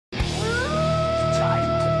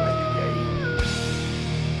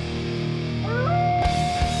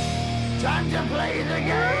play the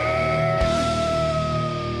game?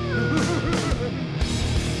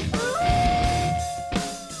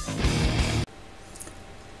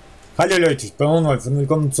 Hallo Leute, ich bin Ronald und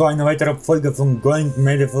willkommen zu einer weiteren Folge von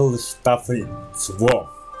Staffel Staffel 2.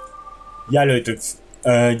 Ja Leute,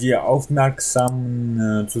 die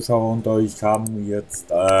aufmerksamen Zuschauer unter euch haben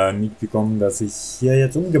jetzt mitbekommen, dass ich hier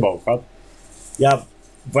jetzt umgebaut habe. Ja,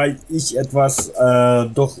 weil ich etwas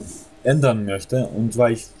doch ändern möchte, und zwar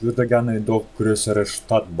ich würde gerne doch größere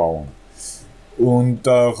Stadt bauen. Und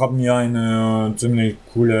habe mir eine ziemlich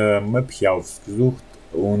coole Map hier ausgesucht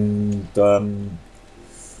und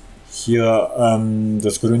hier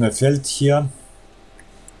das grüne Feld hier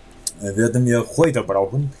werden wir heute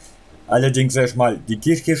brauchen. Allerdings erstmal die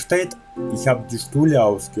Kirche steht. Ich habe die Stühle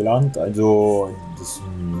ausgelernt, also das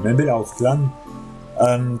Möbel ausgelernt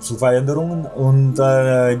zu Veränderungen, und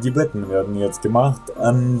die Betten werden jetzt gemacht.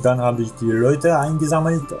 Dann habe ich die Leute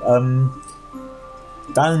eingesammelt.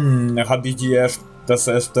 Dann habe ich das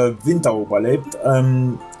erste Winter überlebt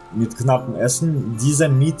mit knappem Essen. Diese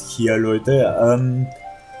Miet hier, Leute,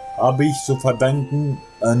 habe ich zu verdanken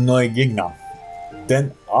neue Gegner.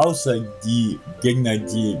 Denn außer die Gegner,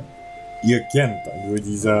 die ihr kennt, also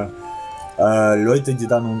diese Leute, die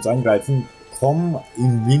dann uns angreifen, kommen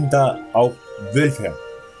im Winter auch Wölfe.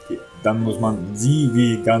 Dann muss man sie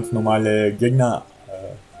wie ganz normale Gegner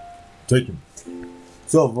töten.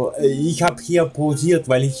 So, ich habe hier pausiert,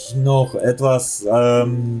 weil ich noch etwas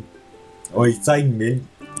euch zeigen will.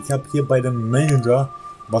 Ich habe hier bei dem Manager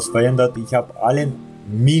was verändert. Ich habe allen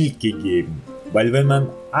Milch gegeben, weil wenn man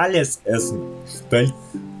alles Essen stellt,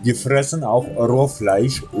 die fressen auch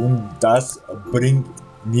Rohfleisch, und das bringt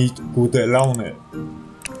nicht gute Laune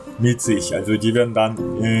mit sich. Also die werden dann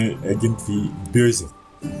irgendwie böse.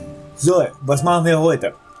 So, was machen wir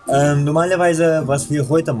heute? Normalerweise, was wir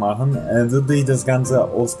heute machen, würde ich das Ganze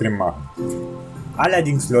offscreen machen.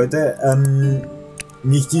 Allerdings, Leute,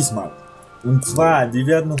 nicht diesmal. Und zwar, wir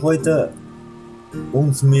werden heute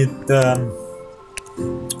uns mit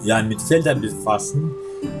Feldern befassen.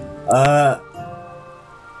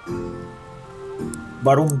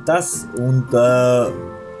 Warum das und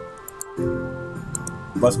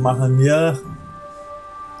was machen wir?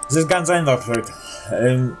 Es ist ganz einfach, Leute.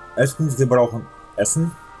 Erstens, wir brauchen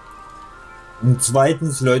Essen. Und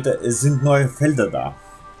zweitens, Leute, es sind neue Felder da.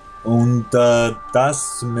 Und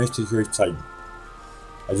das möchte ich euch zeigen.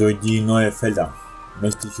 Also die neuen Felder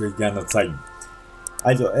möchte ich euch gerne zeigen.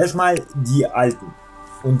 Also erstmal die alten.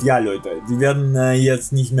 Und ja, Leute, die werden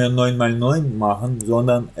jetzt nicht mehr 9×9 machen,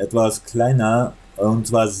 sondern etwas kleiner, und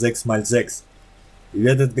zwar 6×6. Ihr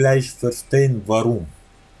werdet gleich verstehen, warum.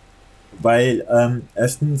 Weil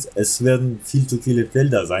erstens, es werden viel zu viele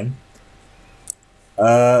Felder sein.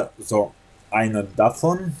 So, einer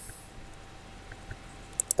davon,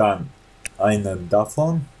 dann einer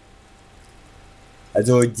davon.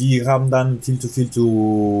 Also die haben dann viel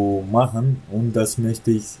zu machen, und das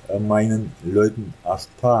möchte ich meinen Leuten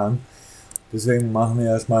ersparen. Deswegen machen wir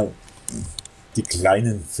erstmal die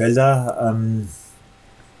kleinen Felder.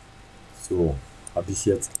 So, habe ich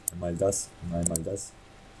jetzt einmal das und einmal das.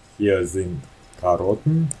 Hier sind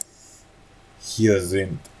Karotten, hier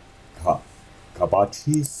sind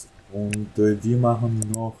Kabachis, und wir machen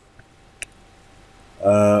noch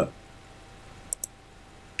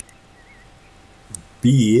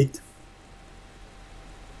Beet,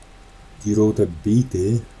 die rote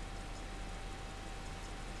Beete.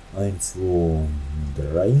 1, 2,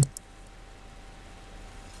 3.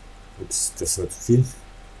 Ups, das wird viel.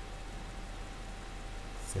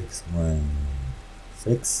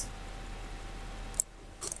 6×6.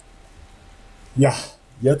 Ja,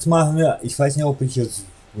 jetzt machen wir, ich weiß nicht, ob ich jetzt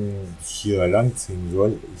hier lang ziehen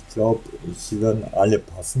soll. Ich glaube, sie werden alle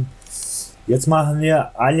passen. Jetzt machen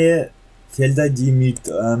wir alle Felder, die mit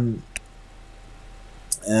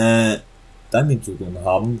damit zu tun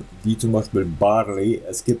haben, wie zum Beispiel Barley.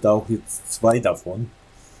 Es gibt auch jetzt 2 davon.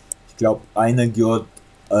 Ich glaube, einer gehört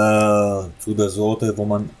zu der Sorte, wo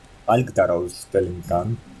man Alk daraus stellen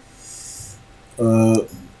kann.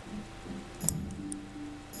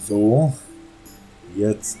 So,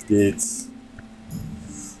 jetzt geht's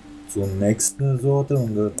zur nächsten Sorte,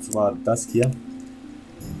 und zwar das hier.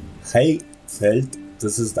 Feld.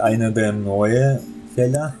 Das ist einer der neuen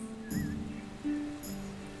Felder.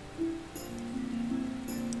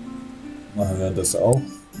 Machen wir das auch.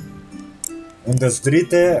 Und das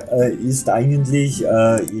dritte ist eigentlich,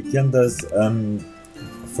 ihr kennt das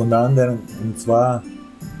von der anderen, und zwar,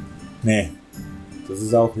 ne, das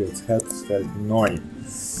ist auch jetzt Herbstfeld 9.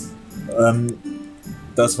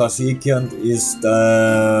 Das, was ihr kennt, ist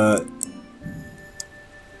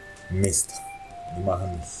Mist. Wir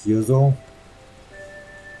machen hier so.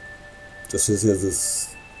 Das ist jetzt das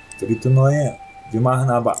dritte neue. Wir machen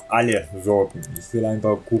aber alle Sorten. Ich will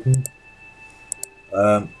einfach gucken.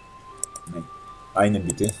 Nee, eine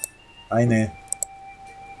bitte. Eine.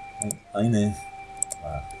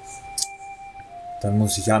 Ah. Dann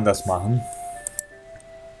muss ich anders machen.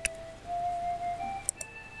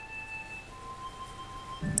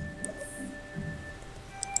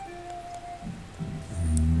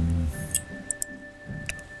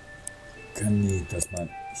 Kann ich das mal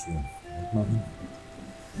hier wegmachen?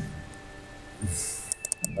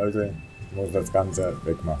 Leute, ich muss das Ganze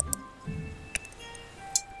wegmachen.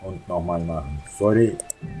 Und nochmal machen. Sorry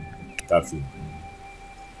dafür.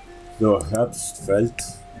 So, Herbstfeld.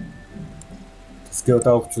 Das gehört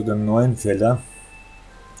auch zu den neuen Feldern.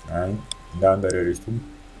 Nein, in der andere Richtung.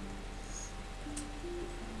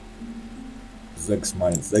 6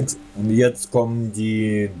 mal 6. Und jetzt kommen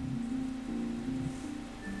die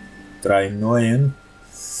 3 neuen.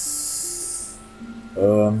 Ich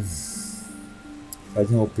weiß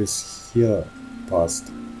nicht, ob es hier passt.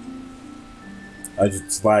 Also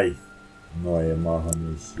 2 neue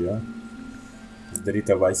machen wir hier. Das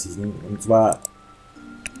dritte weiß ich nicht. Und zwar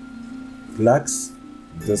Flachs.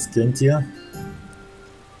 Das kennt ihr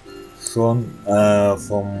schon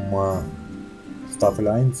vom Staffel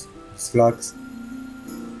 1. Das Flachs.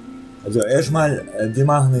 Also erstmal, wir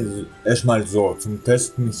machen es erstmal so, zum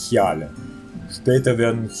Testen hier alle. Später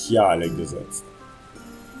werden hier alle gesetzt.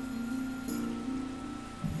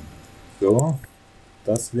 So,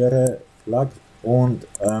 das wäre Flachs und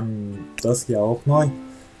das hier auch neu.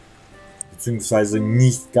 Beziehungsweise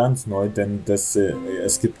nicht ganz neu, denn das,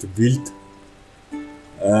 es gibt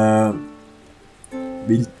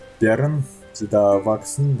Wildbeeren, die da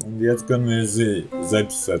wachsen und jetzt können wir sie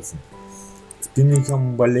selbst setzen. Jetzt bin ich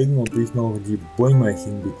am Überlegen, ob ich noch die Bäume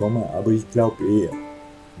hinbekomme, aber ich glaube eher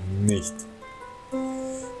nicht.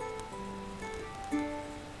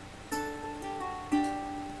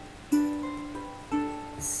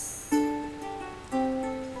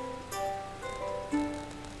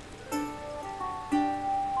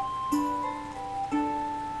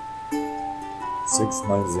 Sechs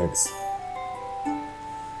mal 6.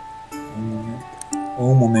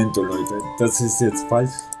 Oh Moment, Leute, das ist jetzt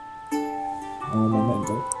falsch. Oh Moment.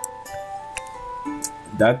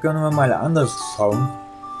 Da können wir mal anders schauen,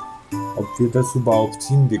 ob wir das überhaupt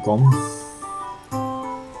hinbekommen.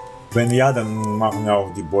 Wenn ja, dann machen wir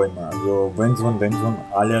auch die Bäume. Also wenn schon,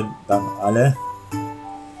 alle, dann alle.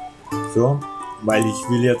 So, weil ich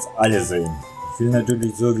will jetzt alle sehen. Ich will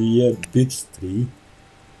natürlich so wie hier Beach Tree.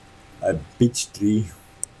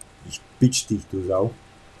 Ich bitch dich, du Sau.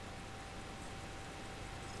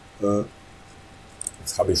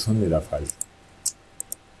 Das habe ich schon wieder falsch.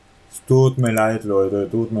 Es tut mir leid, Leute,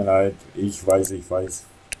 tut mir leid. Ich weiß.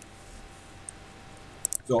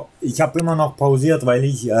 So, ich habe immer noch pausiert, weil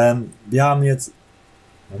wir haben jetzt,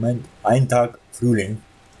 Moment, einen Tag Frühling.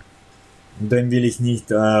 Und den will ich nicht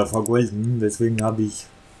vergolden, deswegen habe ich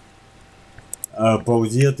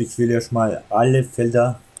pausiert. Ich will erstmal alle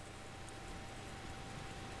Felder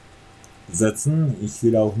setzen. Ich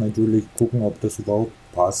will auch natürlich gucken, ob das überhaupt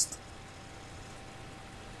passt.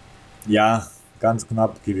 Ja, ganz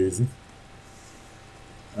knapp gewesen.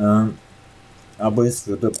 Aber es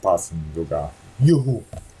würde passen sogar. Juhu!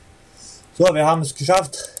 So, wir haben es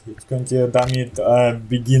geschafft. Jetzt könnt ihr damit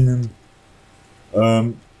beginnen,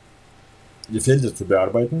 die Felder zu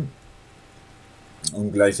bearbeiten.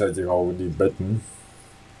 Und gleichzeitig auch die Betten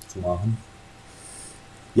zu machen.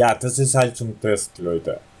 Ja, das ist halt zum Test,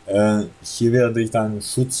 Leute. Hier werde ich dann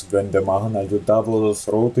Schutzwände machen, also da wo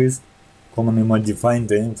das rot ist, kommen immer die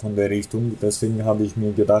Feinde von der Richtung, deswegen habe ich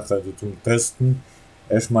mir gedacht, also zum Testen,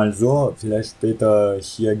 erstmal so, vielleicht später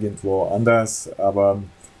hier irgendwo anders, aber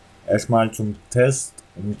erstmal zum Test,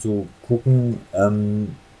 um zu gucken,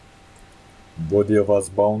 wo wir was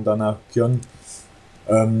bauen danach können,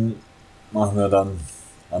 machen wir dann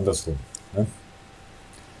andersrum. Ne?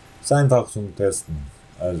 Ist einfach zum Testen.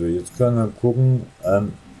 Also jetzt können wir gucken,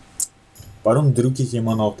 warum drücke ich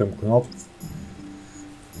immer noch auf den Knopf?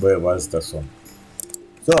 Wer weiß das schon.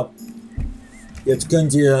 So, jetzt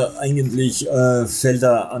könnt ihr eigentlich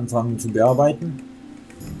Felder anfangen zu bearbeiten.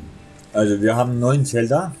 Also wir haben 9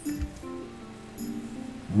 Felder.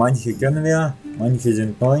 Manche kennen wir, manche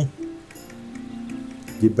sind neu.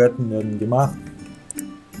 Die Betten werden gemacht.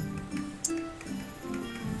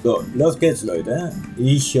 So, los geht's, Leute.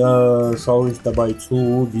 Ich schaue euch dabei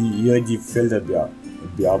zu, wie ihr die Felder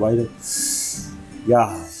bearbeitet.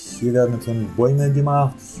 Ja, hier werden schon Bäume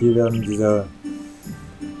gemacht. Hier werden diese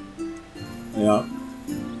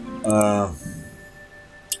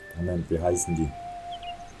Moment, wie heißen die?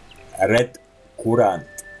 Red Kurant.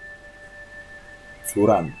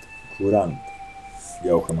 Kurant,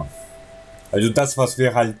 wie auch immer. Also das, was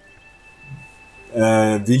wir halt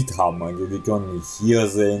wild haben. Also wir können hier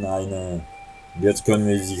sehen jetzt können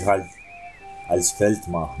wir sie halt als Feld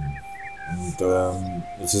machen. Und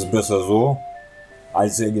es ist besser so,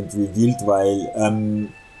 als irgendwie wild, weil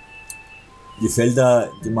die Felder,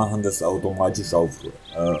 die machen das automatisch auf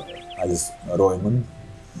alles räumen.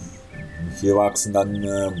 Und hier wachsen dann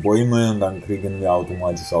Bäume und dann kriegen wir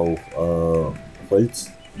automatisch auch Holz.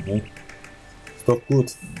 Ne? Ist doch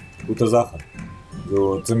gut, gute Sache.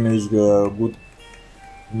 So ziemlich gut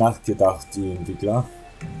nachgedacht, die Entwickler.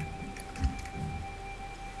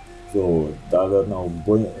 So, da werden auch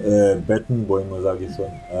Bäume sage ich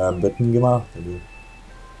schon, Betten gemacht. Also,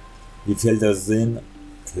 die Felder sehen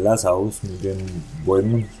klasse aus mit den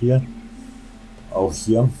Bäumen hier. Auch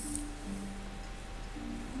hier.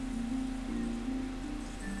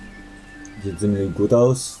 Sieht ziemlich gut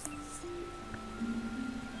aus.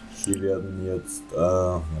 Hier werden jetzt,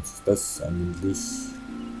 was ist das eigentlich?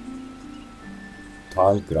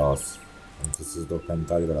 Talgras. Und das ist doch kein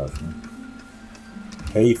Talgras, ne?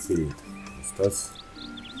 Hayfield ist das.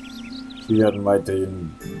 Hier werden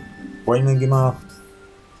weiterhin Bäume gemacht.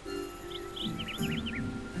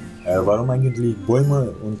 Warum eigentlich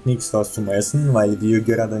Bäume und nichts was zum Essen? Weil wir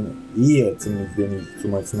gerade ziemlich wenig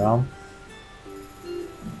zum Essen haben.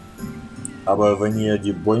 Aber wenn ihr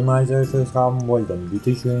die Bäume als erstes haben wollt, dann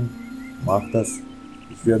bitteschön, macht das.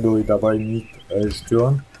 Ich werde euch dabei nicht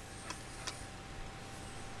stören.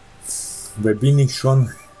 Wer bin ich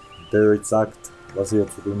schon, der euch sagt, was ihr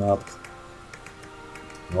zu tun habt?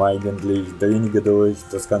 Nur eigentlich derjenige, der euch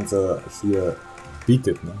das Ganze hier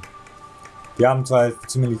bietet. Ne? Wir haben zwar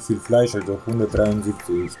ziemlich viel Fleisch, also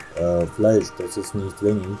 173 Fleisch, das ist nicht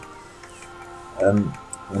wenig.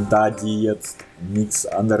 Und da die jetzt nichts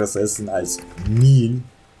anderes essen als Mehl,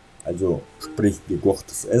 also sprich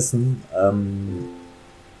gekochtes Essen,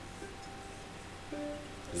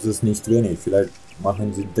 ist es nicht wenig. Vielleicht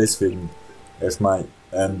machen sie deswegen erstmal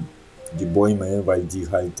die Bäume, weil die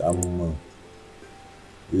halt am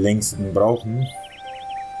längsten brauchen.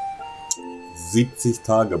 70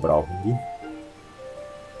 Tage brauchen die.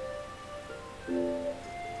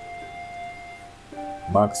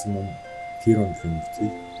 Maximum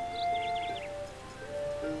 54.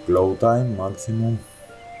 Glow Time Maximum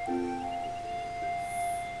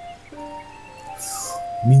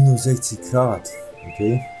minus 60 Grad.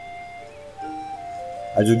 Okay.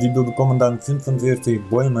 Also die bekommen dann 45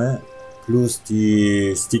 Bäume plus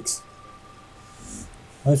die Sticks.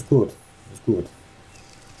 Alles gut, ist gut.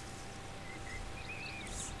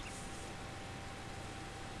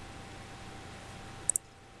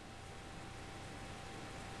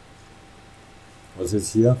 Was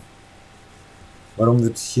ist hier? Warum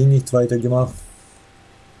wird hier nicht weitergemacht?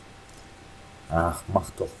 Ach,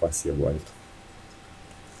 macht doch, was ihr wollt.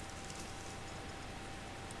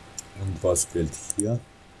 Und was fehlt hier?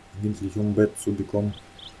 Eigentlich um Bett zu bekommen.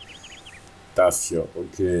 Das hier,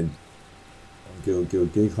 okay.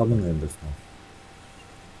 Okay, haben wir das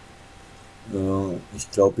noch?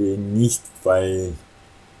 Ich glaube nicht, weil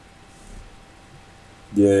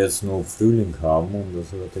wir jetzt nur Frühling haben und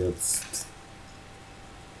das wird jetzt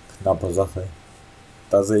knappe Sache.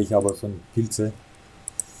 Da sehe ich aber schon Pilze.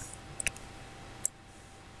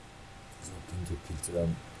 So, diese Pilze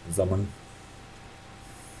dann sammeln.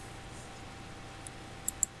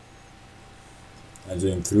 Also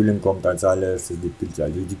im Frühling kommt als allererstes die Pilze.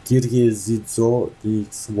 Also die Kirche sieht so, wie ich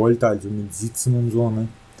es wollte, also mit Sitzen und so, ne?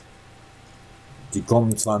 Die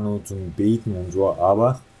kommen zwar nur zum Beten und so,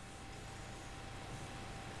 aber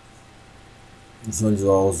es soll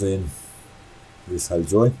so aussehen, wie es halt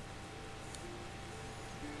soll.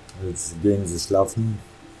 Jetzt gehen sie schlafen.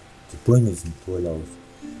 Die Bäume sehen toll aus.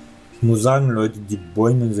 Ich muss sagen, Leute, die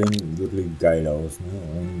Bäume sehen wirklich geil aus,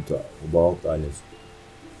 ne? Und überhaupt alles.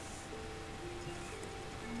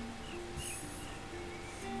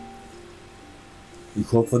 Ich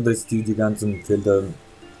hoffe, dass die ganzen Felder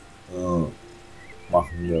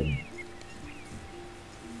machen werden.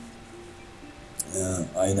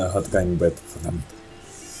 Einer hat kein Bett, verdammt.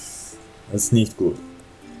 Das ist nicht gut.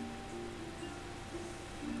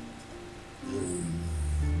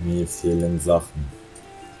 Mir fehlen Sachen.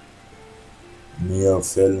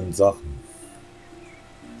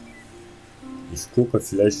 Ich gucke,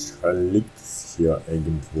 vielleicht liegt es hier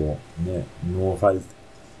irgendwo. Ne, nur halt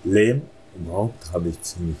Lehm. Überhaupt habe ich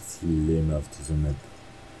ziemlich viel Lehm auf dieser Map.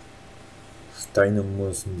 Steine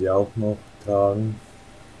müssen die auch noch tragen.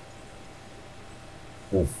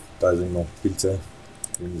 Oh, da sind noch Pilze.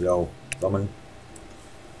 Den sie auch sammeln.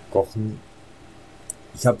 Kochen.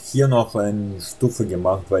 Ich habe hier noch eine Stufe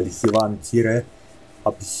gemacht, weil hier waren Tiere,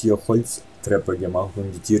 habe ich hier Holztreppe gemacht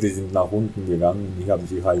und die Tiere sind nach unten gegangen und ich habe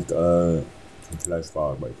sie halt zum Fleisch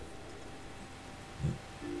verarbeitet.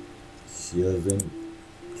 Hier sind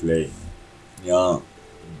Clay. Ja,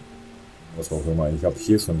 was auch immer. Ich habe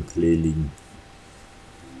hier schon Clay liegen.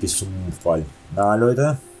 Bis zum Fall. Na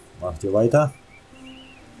Leute, macht ihr weiter?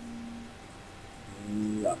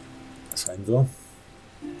 Ja, scheint so.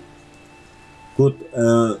 Gut,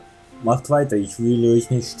 macht weiter. Ich will euch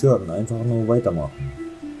nicht stören. Einfach nur weitermachen.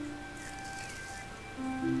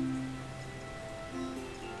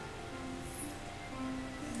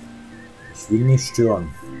 Ich will nicht stören.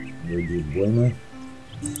 Nur die Bäume.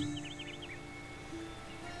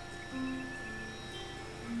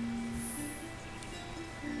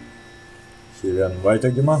 Hier werden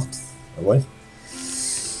weitergemacht. Jawohl.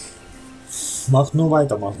 Macht nur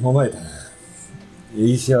weiter, macht nur weiter.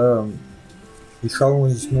 Ich schaue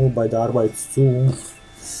euch nur bei der Arbeit zu.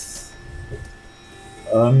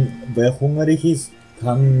 Wer hungrig ist,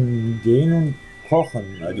 kann gehen und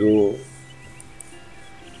kochen. Also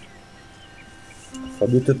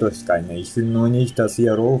verbietet euch keiner. Ich will nur nicht, dass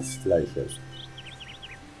ihr rohes Fleisch esst.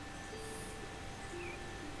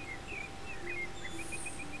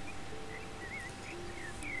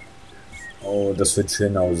 Oh, das wird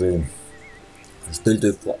schön aussehen. Stellt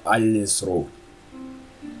euch vor, alles roh.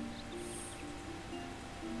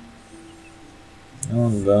 Ja,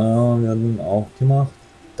 und da werden auch gemacht.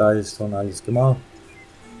 Da ist schon alles gemacht.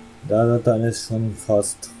 Da wird alles schon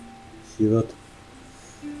fast. Hier wird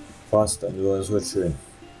fast. Also es wird schön.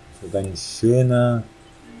 Es wird ein schöner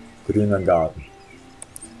grüner Garten.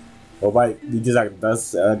 Wobei, wie gesagt,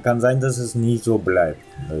 das kann sein, dass es nicht so bleibt.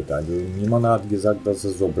 Also niemand hat gesagt, dass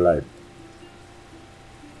es so bleibt.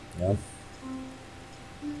 Ja.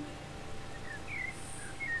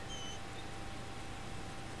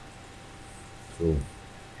 So.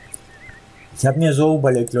 Ich habe mir so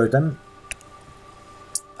überlegt, Leute,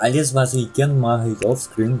 alles was ich kenne, mache ich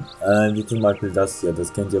offscreen, wie zum Beispiel das hier,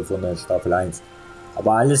 das kennt ihr von der Staffel 1.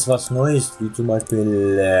 Aber alles was neu ist, wie zum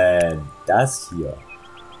Beispiel das hier,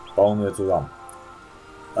 bauen wir zusammen.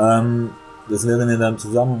 Das werden wir dann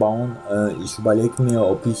zusammenbauen. Ich überlege mir,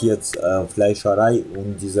 ob ich jetzt Fleischerei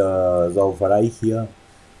und diese Sauferei hier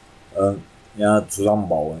ja,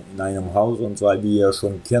 zusammenbaue in einem Haus, und zwar, wie ihr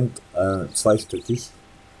schon kennt, zweistöckig.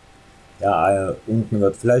 Ja, unten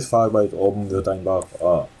wird Fleisch verarbeitet, oben wird einfach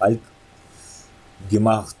Alk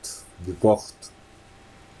gemacht, gekocht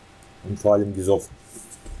und vor allem gesoffen.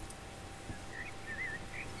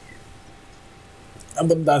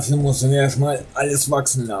 Aber dafür müssen wir erstmal alles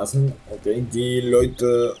wachsen lassen. Okay, die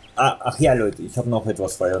Leute. Ach ja, Leute, ich habe noch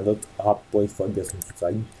etwas verändert. Hab euch vergessen zu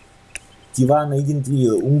zeigen. Die waren irgendwie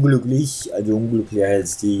unglücklich, also unglücklicher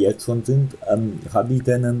als die jetzt schon sind. Habe ich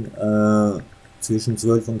denen zwischen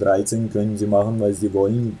 12 und 13 können sie machen, weil sie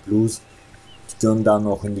wollen. Plus, die können dann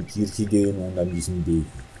noch in die Kirche gehen und ein bisschen beten.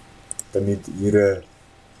 Damit ihre,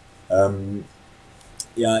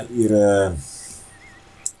 ja, ihre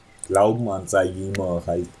Glaubenanzeige immer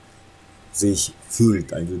halt sich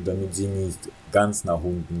fühlt, also damit sie nicht ganz nach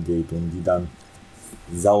unten geht und die dann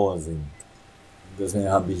sauer sind. Deswegen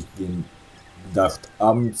habe ich gedacht,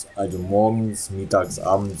 abends, also morgens, mittags,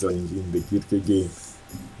 abends sollen sie in die Kirche gehen,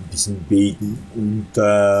 ein bisschen beten und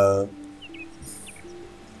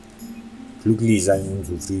glücklich sein und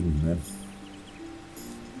zufrieden. Ne?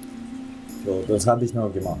 So, das habe ich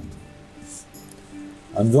noch gemacht.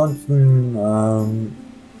 Ansonsten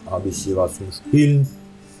habe ich hier was zum Spielen.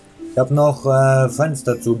 Ich habe noch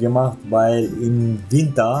Fenster zugemacht, weil im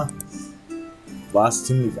Winter war es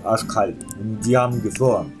ziemlich arschkalt und die haben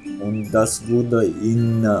gefroren. Und das wurde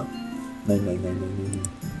in... nein.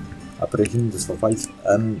 Abbrechen, das war falsch.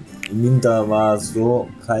 Im Winter war es so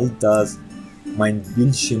kalt, dass mein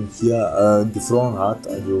Bildschirm hier gefroren hat,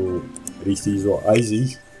 also richtig so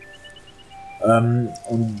eisig.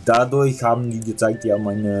 Und dadurch haben die gezeigt, ja,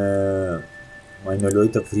 meine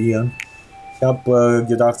Leute frieren. Ich habe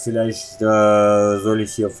gedacht, vielleicht soll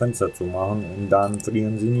ich hier Fenster zu machen und dann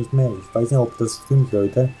frieren sie nicht mehr. Ich weiß nicht, ob das stimmt,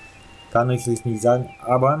 Leute. Kann ich euch nicht sagen,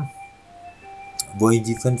 aber wo ich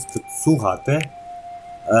die Fenster zu hatte,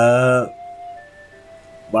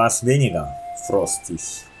 war es weniger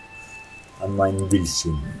frostig an meinem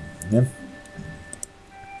Bildschirm. Ne?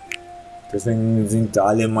 Deswegen sind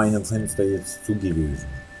alle meine Fenster jetzt zu gewesen.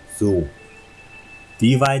 So.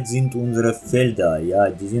 Wie weit sind unsere Felder? Ja,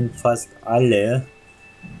 die sind fast alle,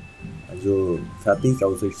 also fertig,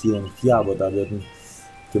 außer 4 und 4, aber da werden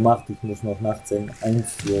gemacht. Ich muss noch nachzählen.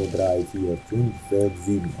 1, 2, 3, 4, 5, 6,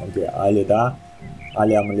 7. Okay, alle da,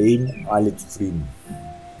 alle am Leben, alle zufrieden.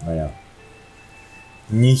 Naja,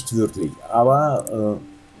 nicht wirklich, aber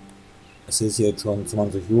Es ist jetzt schon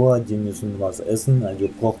 20 Uhr, die müssen was essen, also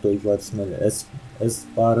braucht euch was schnell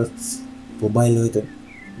Essbares. Wobei, Leute,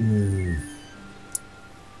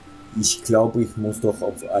 ich glaube, ich muss doch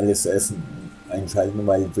auf alles Essen einschalten,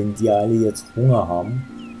 weil wenn die alle jetzt Hunger haben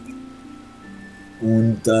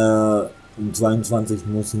und um 22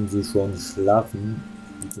 müssen sie schon schlafen,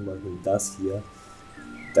 wie zum Beispiel das hier,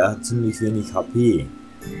 da hat ziemlich wenig HP.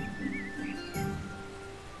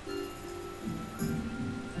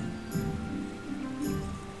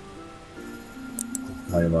 Guck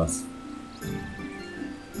mal was.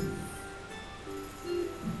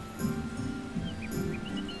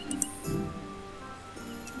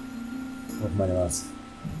 Guck mal was.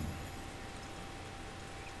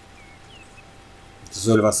 Das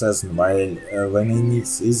soll was essen, weil wenn er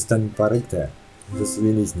nichts isst, dann verreckt er. Das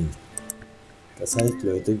will ich nicht. Das heißt,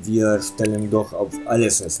 Leute, wir stellen doch auf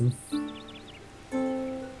alles Essen.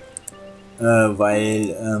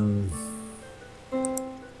 Weil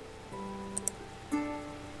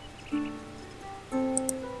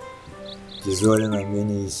die sollen ein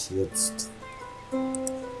wenig jetzt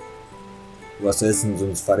was essen,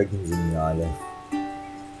 sonst verrecken sie mir alle.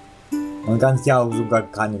 Man kann ja auch sogar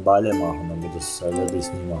Kannibale machen, aber das werde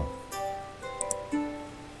ich nie machen.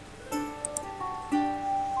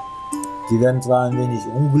 Die werden zwar ein wenig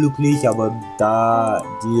unglücklich, aber da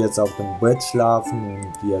die jetzt auf dem Bett schlafen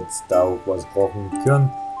und jetzt auch was brauchen können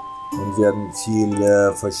und werden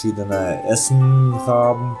viel verschiedene Essen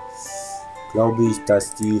haben, glaube ich,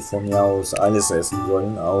 dass die von mir aus alles essen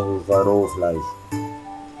sollen, auch Rohfleisch.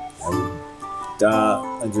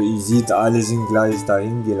 Also ihr seht, alle sind gleich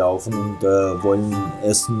dahin gelaufen und wollen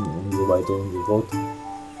essen und so weiter und so fort.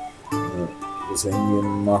 Deswegen wir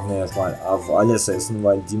machen erstmal auf alles essen,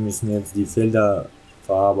 weil die müssen jetzt die Felder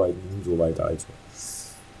verarbeiten und so weiter. Also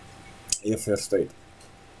ihr versteht.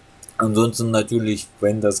 Ansonsten natürlich,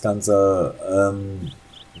 wenn das Ganze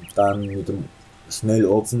dann mit dem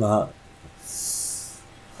Schnellofen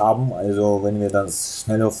haben, also wenn wir das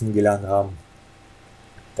Schnellofen gelernt haben,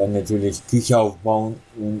 dann natürlich Küche aufbauen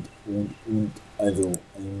und also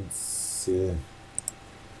 1,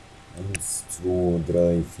 2,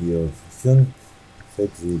 3, 4, 5,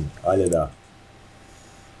 6, 7, alle da.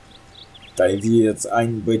 Da wir jetzt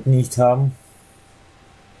ein Bett nicht haben,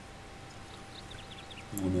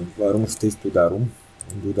 Moment, warum stehst du da rum,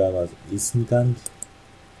 wenn du da was essen kannst?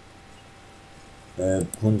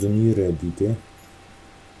 Konsumiere bitte.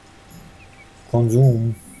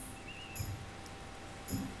 Konsum.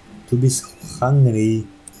 Du bist hungry.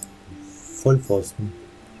 Vollpfosten.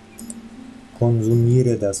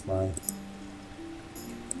 Konsumiere das mal.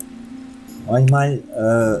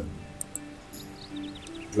 Manchmal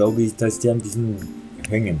glaube ich, dass die ein bisschen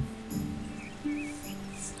hängen.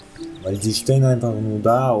 Weil die stehen einfach nur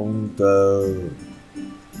da und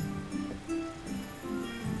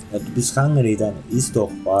ja, du bist hungry, dann isst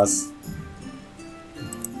doch was.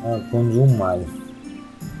 Ja, Konsum mal.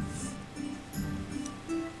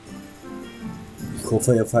 Ich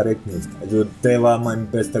hoffe, er verreckt nicht. Also der war mein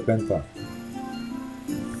bester Kämpfer.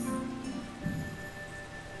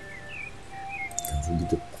 Kannst du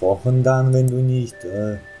bitte kochen dann, wenn du nicht...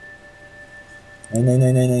 Nein, nein,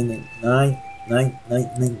 nein, nein, nein, nein, nein, nein, nein,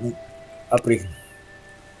 nein, nein. Abbrechen.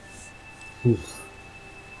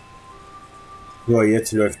 So,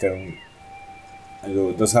 jetzt läuft er.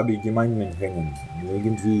 Also das habe ich gemeint mit Hängen.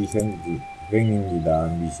 Irgendwie hängen die da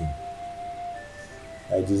ein bisschen.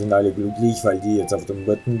 Ja, die sind alle glücklich, weil die jetzt auf dem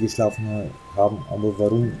Betten geschlafen haben. Aber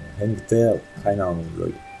warum hängt der? Keine Ahnung,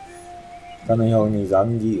 Leute. Kann ich auch nicht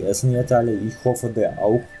sagen. Die essen jetzt alle. Ich hoffe, der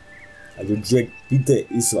auch. Also Jack, bitte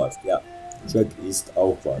isst was. Ja, Jack isst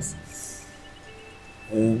auch was.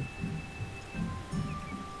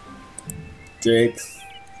 Jack,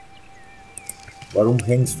 warum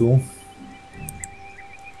hängst du?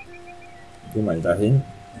 Geh mal dahin.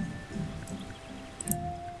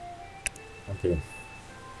 Okay.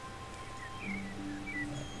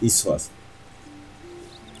 Ist was.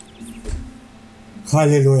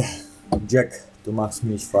 Halleluja. Jack, du machst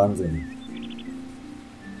mich Wahnsinn.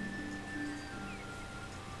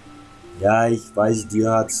 Ja, ich weiß,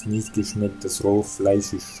 dir hat's nicht geschmeckt. Das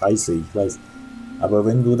Rohfleisch ist scheiße, ich weiß. Aber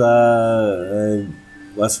wenn du da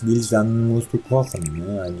was willst, dann musst du kochen.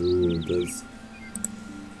 Ne? Also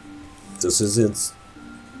das ist jetzt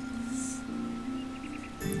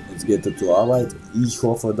geht er zur Arbeit. Ich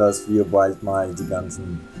hoffe, dass wir bald mal die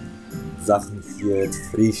ganzen Sachen hier jetzt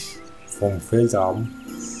frisch vom Feld haben.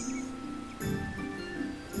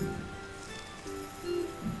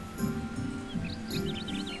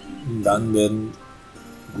 Und dann werden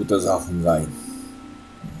gute Sachen sein.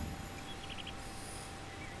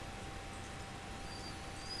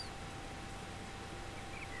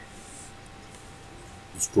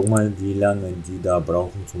 Ich guck mal, wie lange die da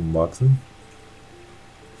brauchen zum Wachsen.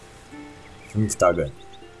 5 Tage.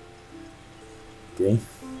 Okay.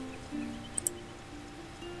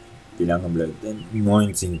 Wie lange bleibt denn?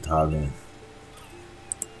 19 Tage.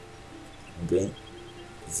 Okay.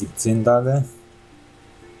 17 Tage.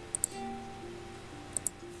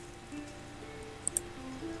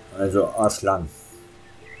 Also arschlang.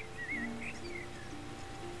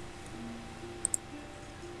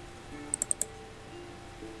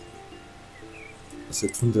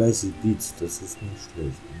 36 Beats, das ist nicht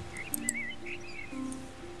schlecht.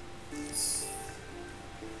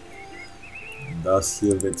 Das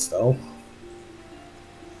hier wächst auch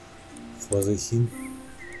vor sich hin.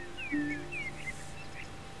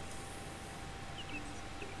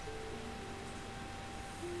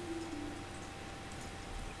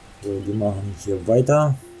 So, wir machen hier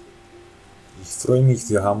weiter. Ich freue mich,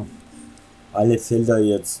 wir haben alle Felder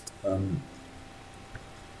jetzt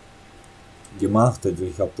gemacht. Also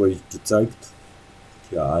ich habe euch gezeigt,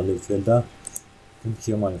 hier alle Felder. Und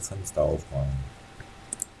hier mal ein Fenster aufmachen.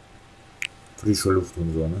 Frische Luft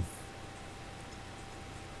und so, ne?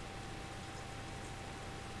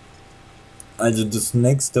 Also das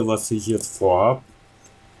nächste, was ich jetzt vorhab,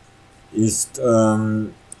 ist das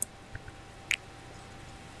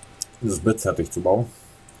Bett fertig zu bauen.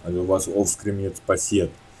 Also was offscreen jetzt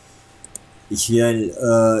passiert. Ich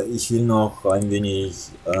will noch ein wenig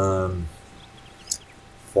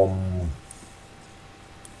vom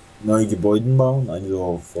neue Gebäuden bauen,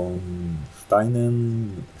 also von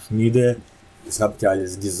Steinen, Schmiede. Das habt ihr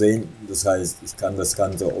alles gesehen, das heißt, ich kann das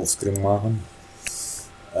Ganze offscreen machen.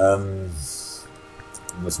 Das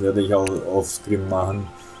werde ich auch offscreen machen.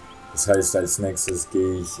 Das heißt, als nächstes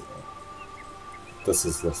gehe ich, das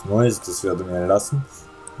ist was Neues, das werde mir lassen.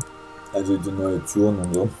 Also die neue Türen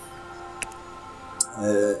und so.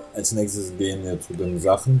 Als nächstes gehen wir zu den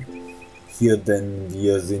Sachen hier, denn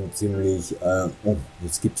wir sind ziemlich, oh,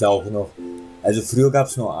 jetzt gibt es auch noch, also früher gab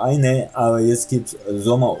es nur eine, aber jetzt gibt es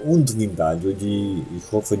Sommer und Winter, also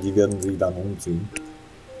ich hoffe, die werden sie dann umziehen.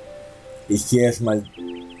 Ich gehe erstmal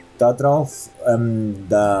da drauf,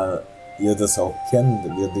 da ihr das auch kennt,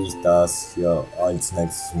 werde ich das hier als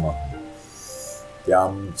nächstes machen. Wir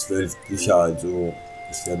haben 12 Bücher, also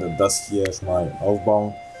ich werde das hier erstmal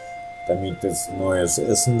aufbauen, damit es neues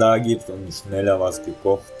Essen da gibt und schneller was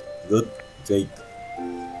gekocht wird. Jake,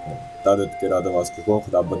 da wird gerade was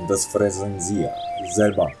gekocht, aber das fressen sie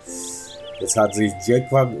selber. Jetzt hat sich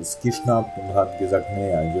Jack was geschnappt und hat gesagt,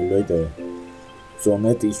 nee, also Leute, so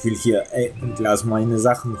nett, ich will hier, und lass meine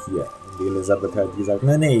Sachen hier. Und die Elisabeth hat gesagt,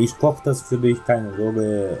 nee, ich koche das für dich, keine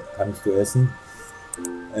Sorge, kannst du essen.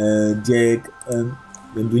 Jack,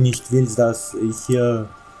 wenn du nicht willst, dass ich hier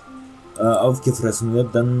aufgefressen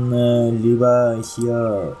wird, dann lieber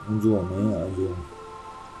hier und so, ne, also.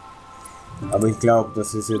 Aber ich glaube,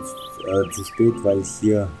 das ist jetzt zu spät, weil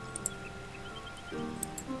hier...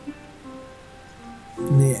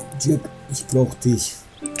 Nee, Jack, ich brauch dich.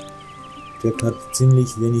 Jack hat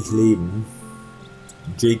ziemlich wenig Leben.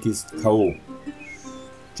 Jake ist K.O.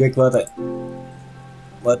 Jack, warte.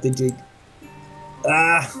 Warte, Jake.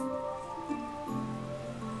 Ah!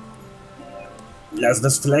 Lass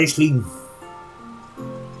das Fleisch liegen.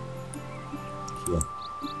 Hier.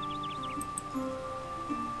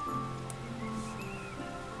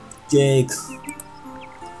 Jake.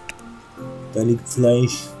 Da liegt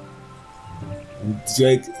Fleisch. Und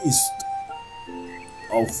Jake ist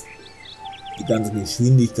auf die ganze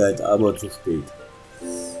Geschwindigkeit, aber zu spät.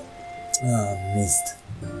 Ah, Mist.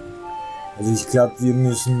 Also ich glaube, wir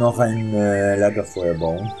müssen noch ein Lagerfeuer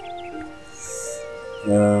bauen.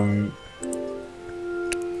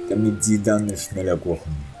 Damit sie dann schneller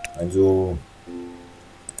kochen. Also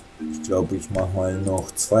ich glaube, ich mache mal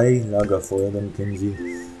noch 2 Lagerfeuer, dann können sie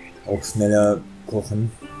auch schneller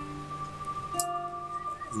kochen.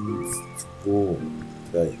 1, 2,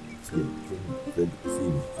 3, 4, 5, 6,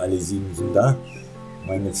 7. Alle 7 sind da.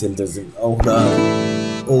 Meine Felder sind auch da.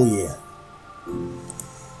 Oh yeah.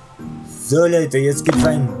 So Leute, jetzt gibt es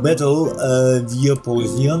ein Battle. Wir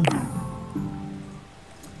pausieren.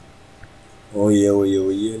 Oh je, oh je,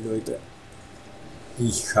 oh je, Leute.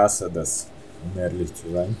 Ich hasse das, um ehrlich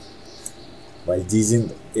zu sein. Weil die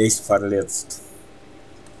sind echt verletzt.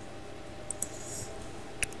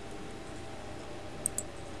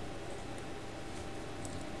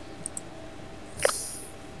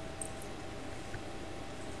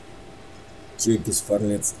 Jack ist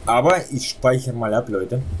verletzt. Aber ich speichere mal ab,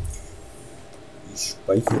 Leute. Ich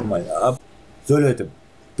speichere mal ab. So Leute,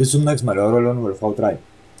 bis zum nächsten Mal. Eure v0.5.78.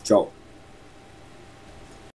 Ciao.